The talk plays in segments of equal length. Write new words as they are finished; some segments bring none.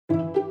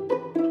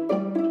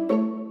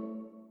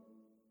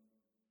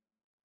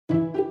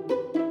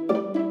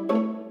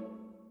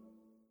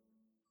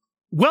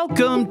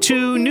Welcome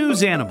to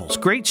News Animals,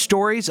 great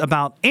stories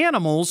about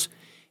animals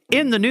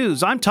in the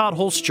news. I'm Todd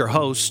Hollst, your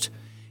host.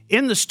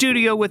 In the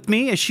studio with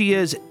me, as she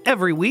is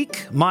every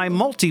week, my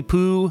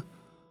Maltipoo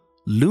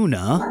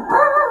Luna.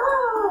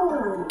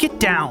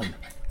 Get down.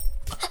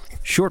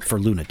 Short for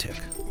lunatic.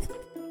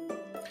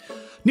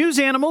 News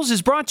Animals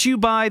is brought to you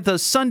by the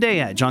Sunday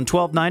Edge on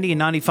 1290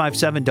 and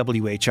 95.7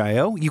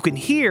 WHIO. You can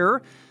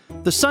hear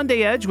the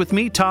Sunday Edge with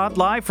me, Todd,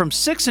 live from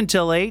 6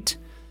 until 8.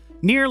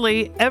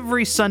 Nearly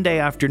every Sunday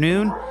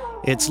afternoon.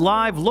 It's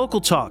live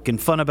local talk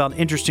and fun about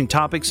interesting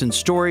topics and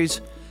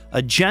stories.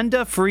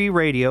 Agenda-free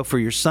radio for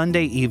your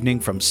Sunday evening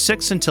from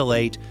 6 until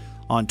 8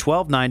 on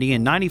 1290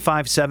 and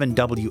 95.7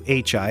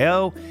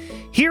 WHIO.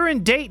 Here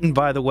in Dayton,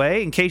 by the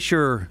way, in case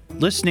you're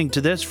listening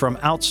to this from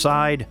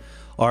outside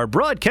our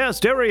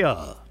broadcast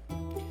area.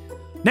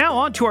 Now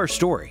on to our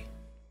story.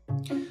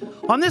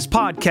 On this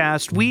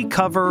podcast, we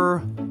cover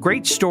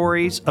great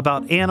stories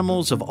about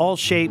animals of all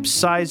shapes,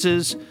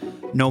 sizes,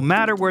 no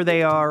matter where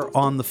they are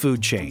on the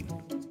food chain.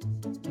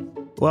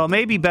 Well,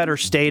 maybe better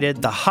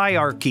stated, the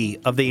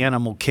hierarchy of the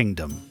animal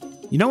kingdom.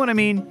 You know what I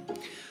mean?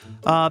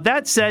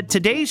 That said,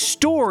 today's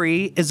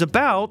story is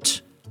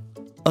about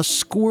a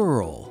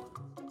squirrel.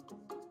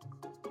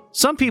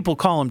 Some people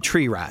call them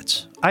tree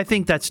rats. I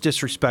think that's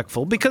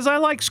disrespectful because I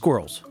like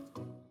squirrels.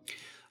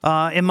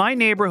 In my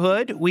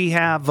neighborhood, we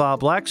have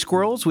black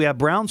squirrels, we have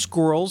brown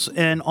squirrels,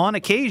 and on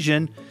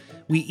occasion,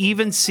 we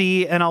even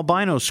see an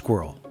albino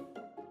squirrel,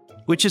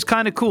 which is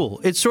kind of cool.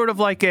 It's sort of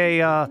like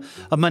a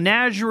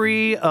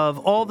menagerie of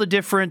all the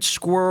different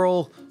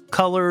squirrel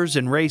colors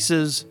and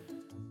races.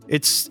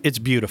 It's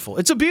beautiful.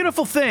 It's a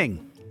beautiful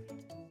thing.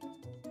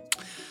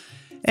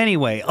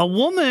 Anyway, a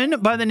woman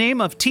by the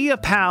name of Tia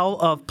Powell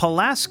of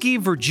Pulaski,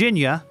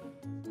 Virginia,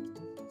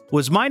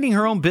 was minding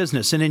her own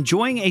business and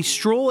enjoying a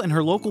stroll in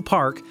her local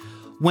park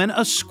when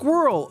a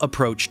squirrel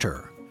approached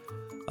her.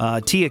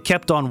 Tia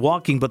kept on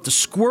walking, but the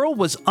squirrel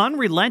was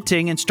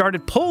unrelenting and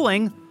started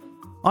pulling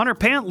on her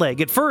pant leg.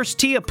 At first,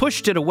 Tia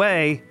pushed it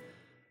away,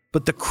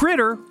 but the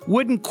critter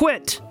wouldn't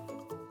quit.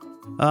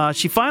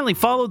 She finally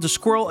followed the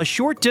squirrel a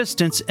short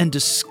distance and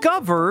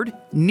discovered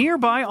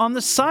nearby on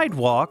the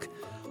sidewalk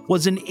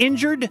was an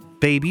injured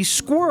baby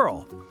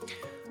squirrel.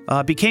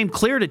 Became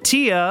clear to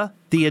Tia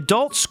the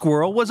adult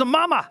squirrel was a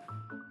mama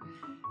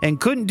and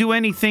couldn't do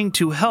anything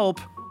to help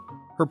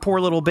her poor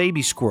little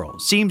baby squirrel.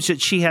 Seems that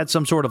she had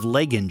some sort of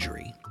leg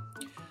injury.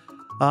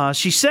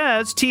 She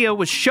says Tia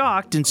was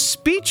shocked and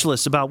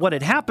speechless about what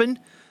had happened.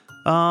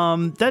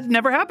 That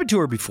never happened to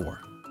her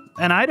before.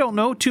 And I don't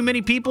know too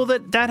many people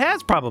that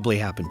has probably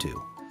happened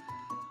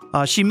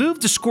to. She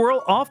moved the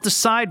squirrel off the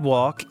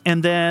sidewalk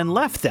and then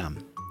left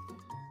them.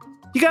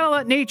 You gotta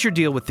let nature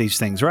deal with these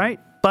things, right?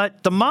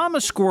 But the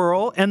mama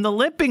squirrel and the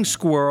limping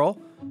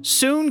squirrel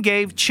soon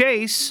gave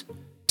chase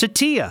to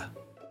Tia.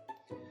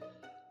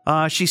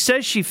 She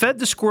says she fed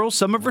the squirrel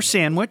some of her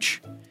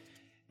sandwich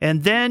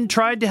and then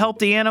tried to help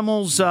the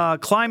animals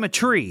climb a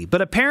tree.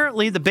 But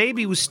apparently the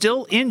baby was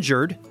still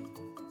injured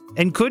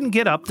and couldn't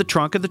get up the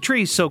trunk of the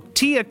tree. So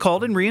Tia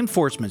called in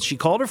reinforcements. She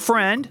called her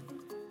friend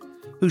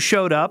who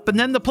showed up, and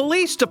then the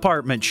police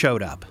department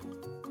showed up.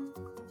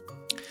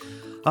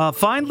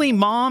 Finally,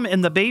 Mom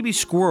and the baby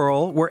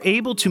squirrel were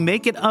able to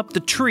make it up the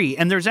tree.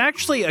 And there's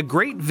actually a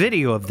great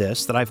video of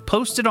this that I've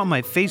posted on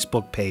my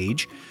Facebook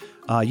page.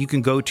 You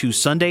can go to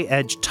Sunday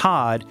Edge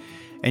Todd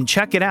and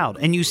check it out.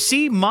 And you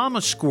see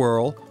Mama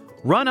Squirrel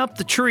run up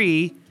the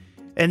tree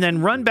and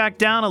then run back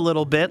down a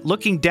little bit,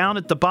 looking down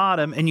at the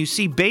bottom. And you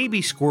see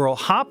Baby Squirrel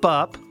hop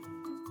up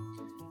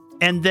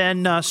and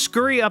then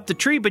scurry up the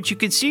tree. But you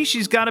can see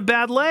she's got a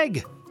bad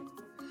leg.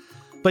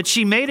 But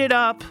she made it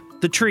up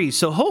the tree.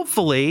 So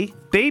hopefully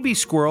Baby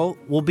Squirrel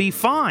will be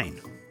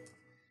fine.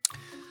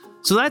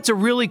 So that's a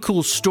really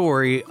cool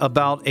story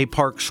about a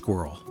park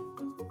squirrel.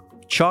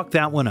 Chalk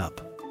that one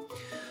up.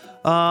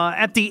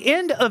 At the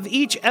end of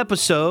each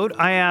episode,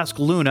 I ask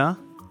Luna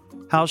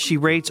how she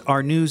rates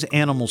our news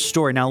animal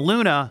story. Now,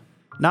 Luna,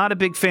 not a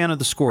big fan of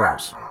the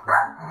squirrels.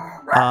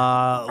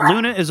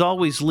 Luna is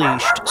always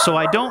leashed, so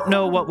I don't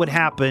know what would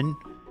happen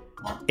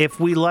if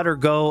we let her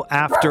go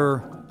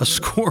after a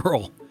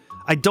squirrel.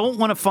 I don't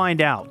want to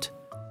find out.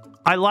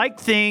 I like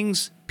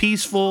things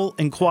peaceful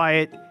and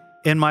quiet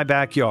in my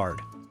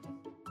backyard.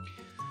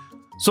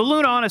 So,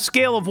 Luna, on a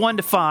scale of 1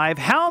 to 5,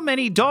 how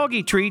many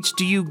doggy treats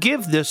do you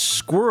give this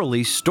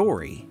squirrely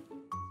story?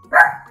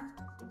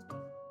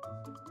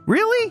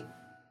 Really?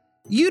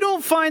 You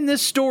don't find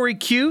this story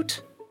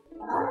cute?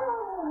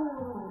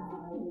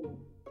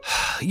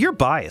 You're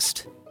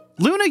biased.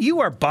 Luna,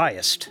 you are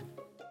biased.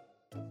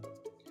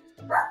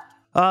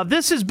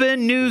 This has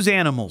been News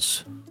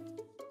Animals.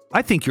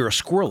 I think you're a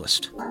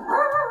squirrelist.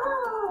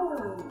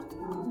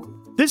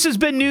 This has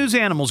been News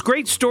Animals.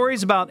 Great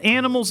stories about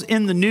animals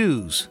in the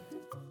news.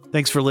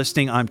 Thanks for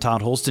listening. I'm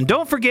Todd Hollst. And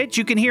don't forget,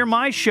 you can hear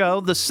my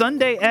show, The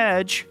Sunday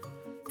Edge,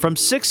 from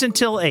 6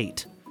 until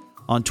 8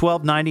 on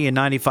 1290 and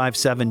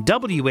 95.7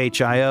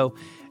 WHIO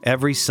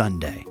every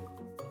Sunday.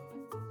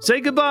 Say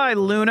goodbye,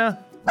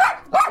 Luna.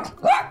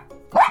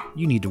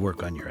 You need to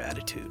work on your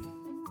attitude.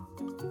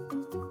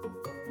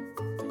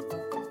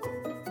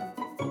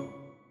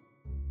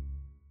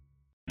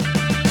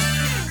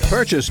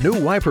 Purchase new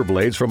wiper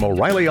blades from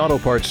O'Reilly Auto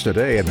Parts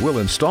today and we'll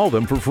install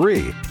them for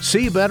free.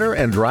 See better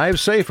and drive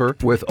safer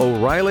with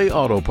O'Reilly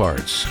Auto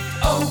Parts.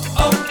 Oh,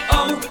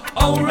 oh,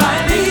 oh,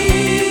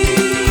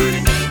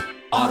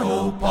 O'Reilly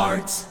Auto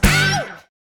Parts.